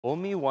Fool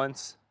me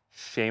once,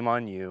 shame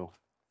on you.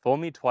 Fool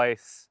me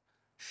twice,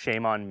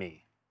 shame on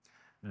me.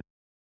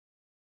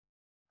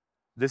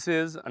 This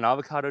is an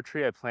avocado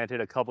tree I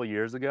planted a couple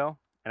years ago,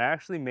 and I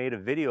actually made a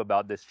video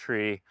about this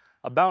tree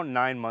about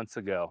 9 months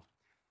ago.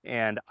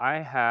 And I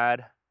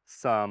had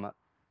some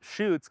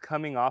shoots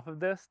coming off of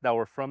this that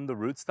were from the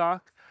rootstock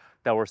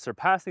that were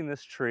surpassing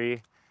this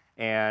tree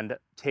and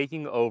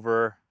taking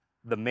over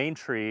the main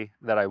tree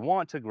that I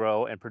want to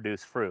grow and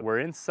produce fruit. We're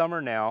in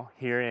summer now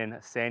here in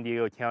San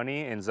Diego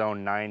County in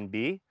zone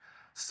 9B.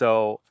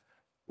 So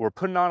we're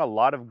putting on a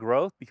lot of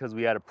growth because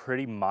we had a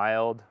pretty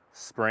mild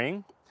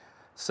spring.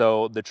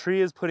 So the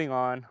tree is putting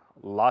on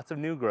lots of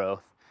new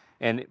growth.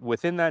 And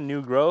within that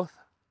new growth,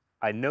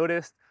 I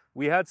noticed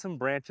we had some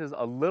branches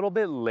a little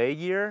bit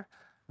leggier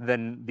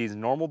than these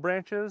normal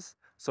branches.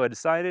 So I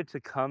decided to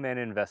come and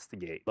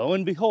investigate. Lo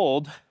and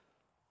behold,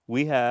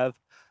 we have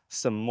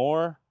some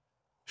more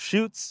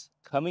shoots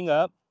coming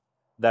up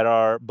that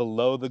are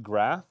below the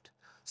graft.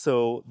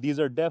 So these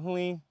are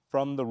definitely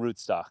from the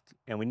rootstock,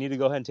 and we need to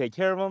go ahead and take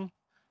care of them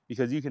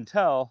because you can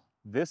tell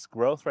this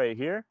growth right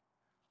here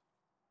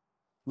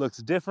looks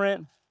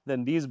different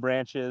than these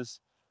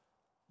branches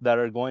that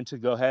are going to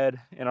go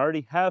ahead and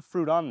already have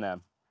fruit on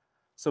them.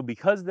 So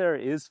because there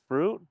is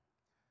fruit,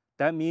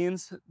 that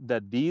means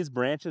that these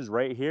branches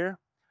right here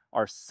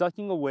are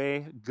sucking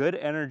away good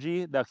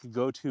energy that could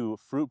go to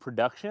fruit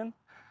production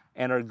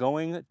and are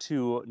going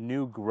to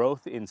new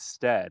growth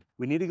instead.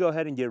 We need to go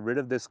ahead and get rid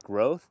of this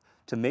growth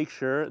to make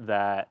sure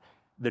that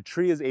the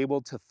tree is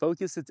able to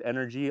focus its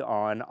energy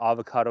on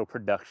avocado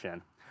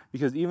production.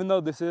 Because even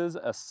though this is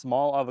a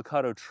small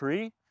avocado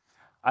tree,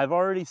 I've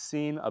already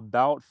seen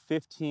about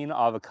 15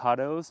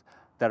 avocados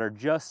that are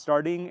just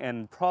starting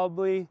and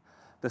probably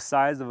the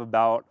size of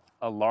about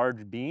a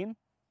large bean.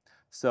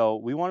 So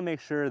we want to make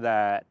sure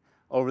that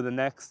over the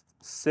next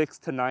 6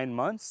 to 9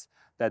 months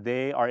that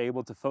they are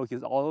able to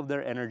focus all of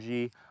their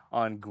energy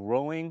on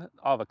growing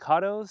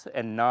avocados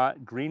and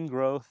not green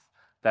growth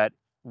that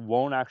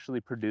won't actually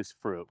produce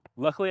fruit.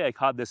 Luckily, I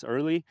caught this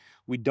early.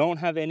 We don't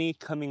have any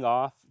coming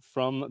off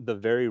from the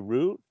very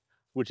root,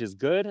 which is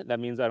good. That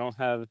means I don't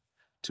have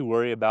to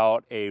worry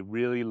about a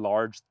really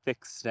large,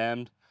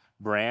 thick-stemmed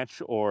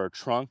branch or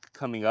trunk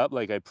coming up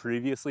like I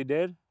previously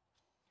did.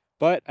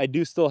 But I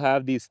do still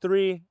have these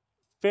three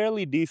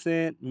fairly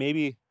decent,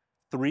 maybe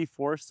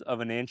 3/4 of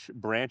an inch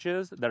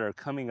branches that are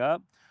coming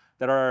up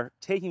that are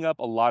taking up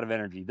a lot of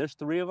energy. There's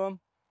 3 of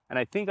them, and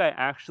I think I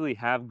actually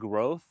have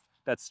growth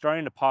that's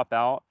starting to pop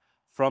out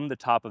from the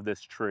top of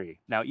this tree.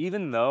 Now,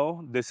 even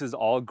though this is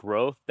all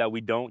growth that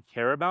we don't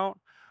care about,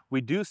 we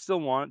do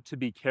still want to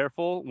be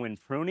careful when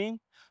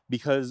pruning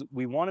because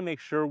we want to make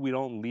sure we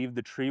don't leave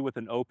the tree with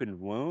an open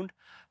wound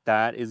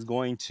that is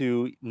going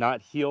to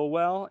not heal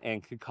well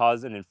and could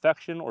cause an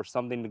infection or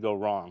something to go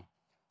wrong.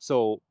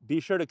 So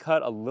be sure to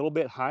cut a little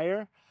bit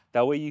higher.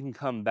 That way you can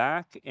come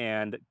back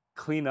and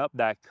clean up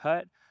that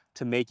cut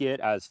to make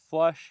it as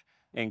flush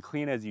and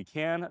clean as you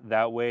can.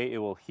 That way it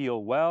will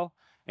heal well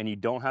and you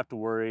don't have to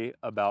worry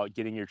about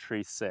getting your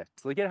tree sick.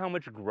 So look at how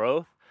much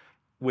growth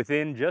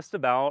within just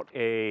about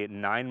a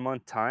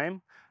 9-month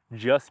time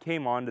just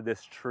came onto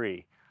this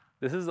tree.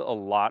 This is a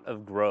lot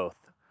of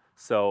growth.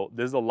 So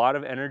there's a lot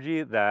of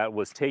energy that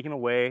was taken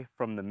away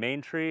from the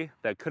main tree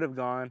that could have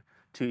gone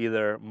to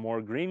either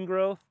more green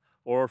growth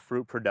or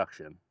fruit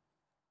production.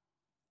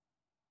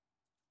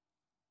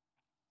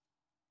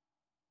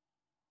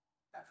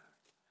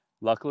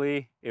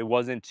 Luckily, it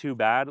wasn't too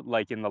bad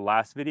like in the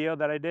last video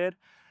that I did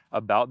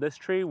about this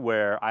tree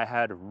where I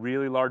had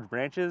really large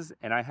branches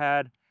and I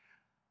had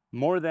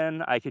more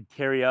than I could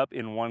carry up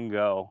in one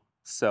go.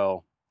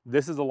 So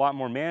this is a lot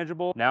more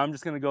manageable. Now I'm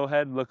just gonna go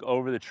ahead and look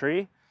over the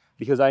tree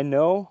because I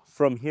know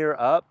from here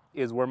up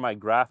is where my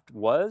graft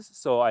was.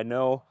 So I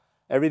know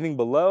everything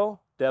below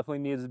definitely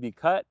needs to be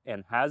cut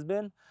and has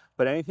been,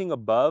 but anything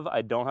above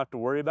I don't have to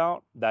worry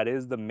about. That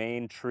is the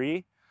main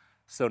tree.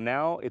 So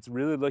now it's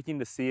really looking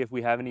to see if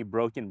we have any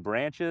broken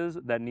branches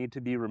that need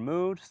to be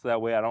removed so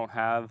that way I don't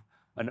have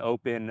an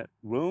open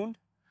wound,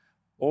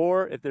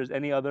 or if there's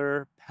any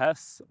other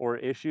pests or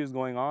issues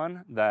going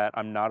on that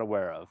I'm not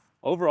aware of.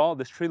 Overall,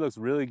 this tree looks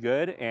really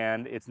good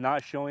and it's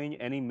not showing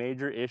any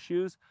major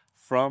issues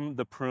from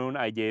the prune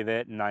I gave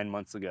it 9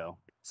 months ago.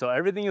 So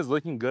everything is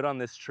looking good on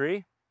this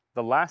tree.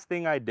 The last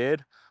thing I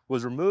did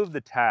was remove the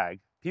tag.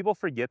 People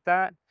forget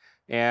that,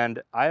 and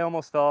I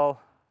almost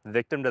fell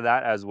victim to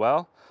that as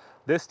well.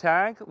 This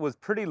tag was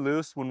pretty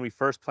loose when we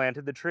first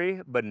planted the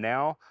tree, but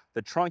now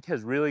the trunk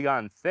has really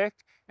gotten thick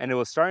and it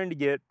was starting to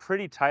get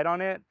pretty tight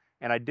on it,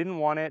 and I didn't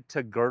want it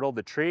to girdle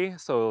the tree,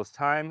 so it was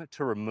time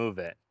to remove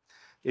it.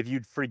 If you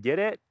forget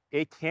it,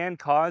 it can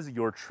cause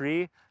your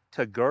tree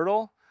to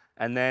girdle,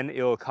 and then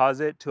it will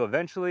cause it to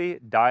eventually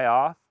die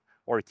off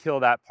or kill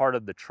that part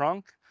of the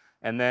trunk,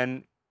 and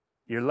then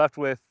you're left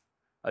with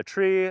a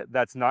tree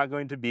that's not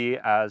going to be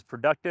as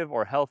productive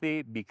or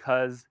healthy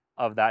because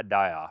of that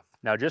die-off.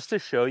 Now, just to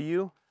show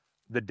you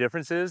the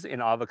differences in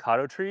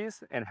avocado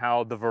trees and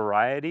how the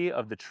variety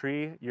of the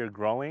tree you're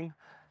growing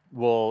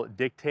will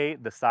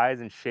dictate the size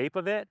and shape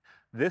of it,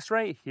 this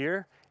right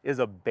here is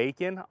a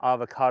bacon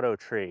avocado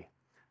tree.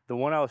 The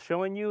one I was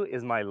showing you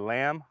is my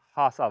lamb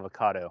Hass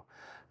avocado.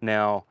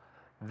 Now,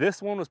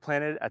 this one was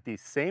planted at the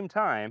same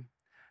time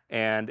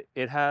and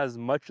it has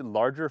much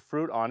larger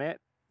fruit on it.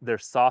 They're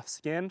soft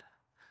skinned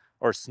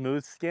or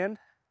smooth skinned,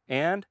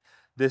 and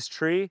this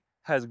tree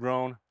has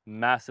grown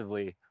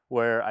massively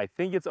where I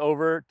think it's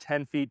over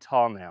 10 feet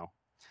tall now.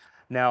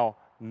 Now,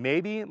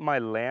 maybe my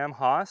lamb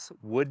Hass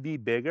would be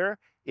bigger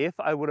if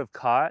I would have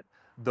caught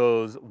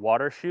those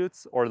water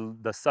shoots or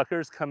the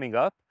suckers coming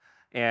up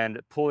and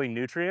pulling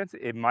nutrients.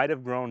 It might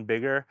have grown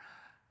bigger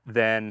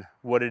than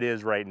what it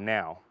is right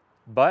now.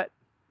 But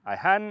I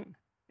hadn't,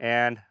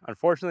 and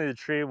unfortunately the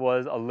tree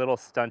was a little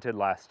stunted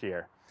last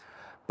year.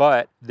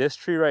 But this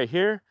tree right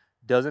here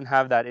doesn't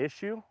have that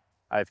issue.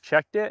 I've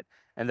checked it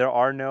and there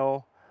are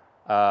no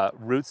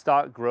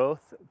rootstock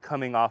growth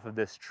coming off of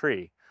this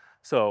tree.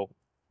 So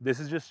this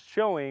is just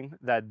showing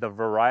that the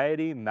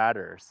variety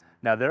matters.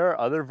 Now there are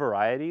other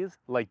varieties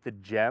like the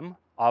gem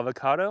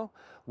avocado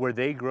where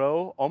they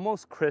grow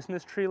almost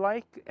Christmas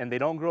tree-like and they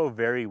don't grow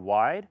very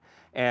wide.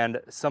 And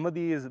some of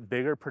these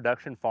bigger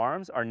production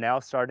farms are now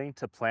starting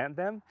to plant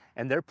them,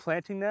 and they're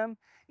planting them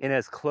in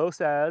as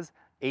close as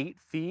 8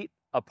 feet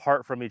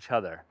apart from each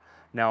other.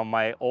 Now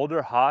my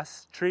older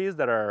Hass trees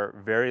that are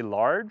very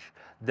large,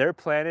 they're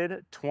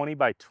planted 20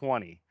 by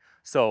 20.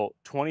 So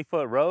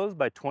 20-foot rows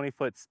by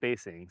 20-foot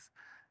spacings.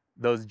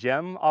 Those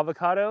gem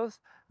avocados,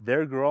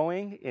 they're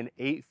growing in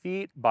 8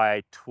 feet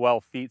by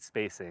 12 feet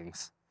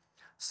spacings.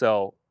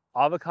 So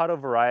avocado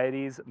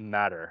varieties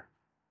matter.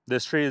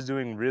 This tree is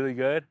doing really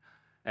good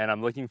and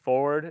I'm looking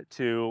forward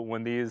to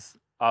when these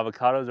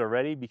avocados are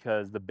ready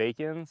because the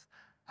bacons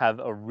have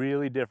a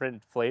really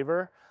different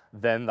flavor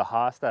than the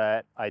Hass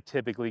that I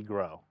typically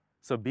grow.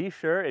 So be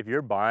sure if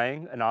you're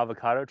buying an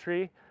avocado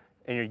tree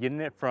and you're getting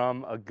it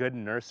from a good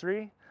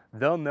nursery,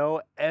 they'll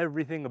know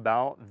everything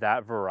about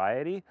that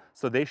variety.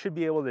 So they should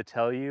be able to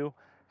tell you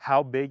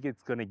how big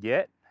it's gonna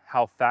get,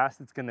 how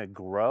fast it's gonna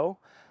grow,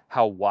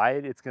 how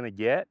wide it's gonna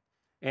get,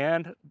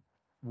 and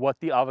what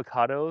the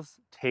avocados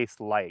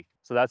taste like.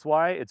 So that's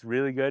why it's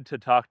really good to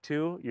talk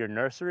to your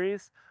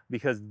nurseries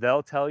because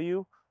they'll tell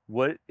you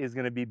what is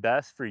gonna be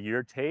best for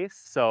your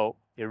taste. So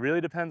it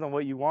really depends on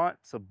what you want.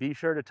 So be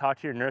sure to talk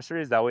to your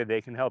nurseries. That way they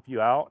can help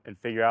you out and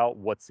figure out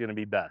what's gonna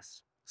be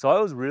best. So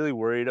I was really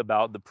worried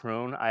about the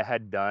prune I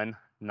had done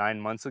 9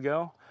 months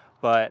ago,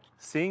 but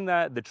seeing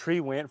that the tree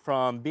went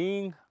from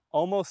being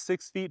almost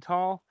 6 feet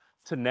tall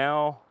to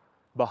now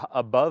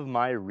above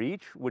my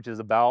reach, which is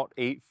about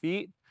 8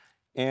 feet,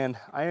 and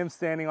I am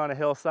standing on a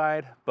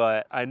hillside,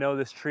 but I know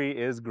this tree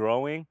is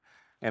growing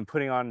and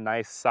putting on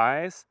nice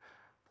size.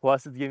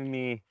 Plus it's giving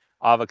me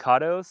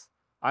avocados.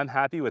 I'm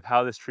happy with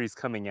how this tree's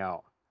coming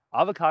out.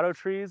 Avocado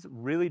trees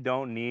really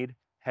don't need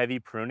heavy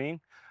pruning.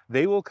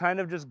 They will kind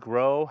of just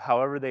grow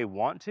however they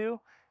want to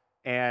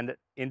and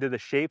into the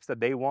shapes that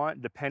they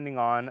want depending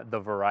on the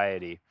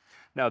variety.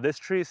 Now this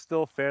tree is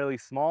still fairly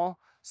small,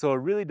 so it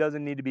really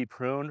doesn't need to be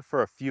pruned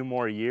for a few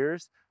more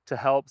years to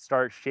help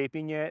start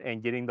shaping it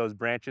and getting those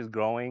branches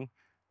growing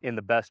in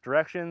the best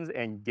directions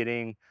and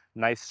getting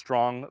nice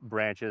strong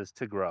branches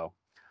to grow.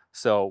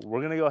 So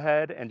we're gonna go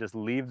ahead and just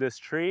leave this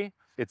tree.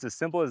 It's as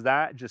simple as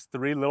that, just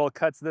 3 little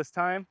cuts this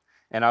time,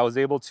 and I was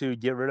able to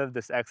get rid of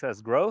this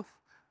excess growth.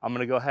 I'm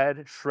gonna go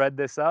ahead, shred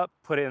this up,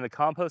 put it in the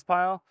compost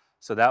pile,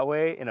 so that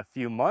way in a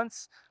few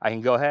months, I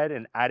can go ahead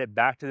and add it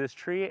back to this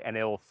tree and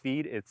it will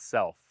feed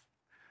itself.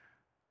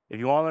 If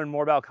you wanna learn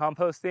more about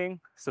composting,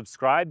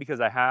 subscribe because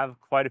I have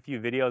quite a few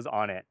videos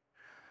on it.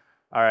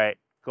 All right,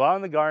 go out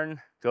in the garden,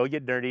 go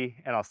get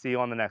dirty, and I'll see you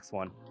on the next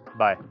one.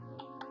 Bye.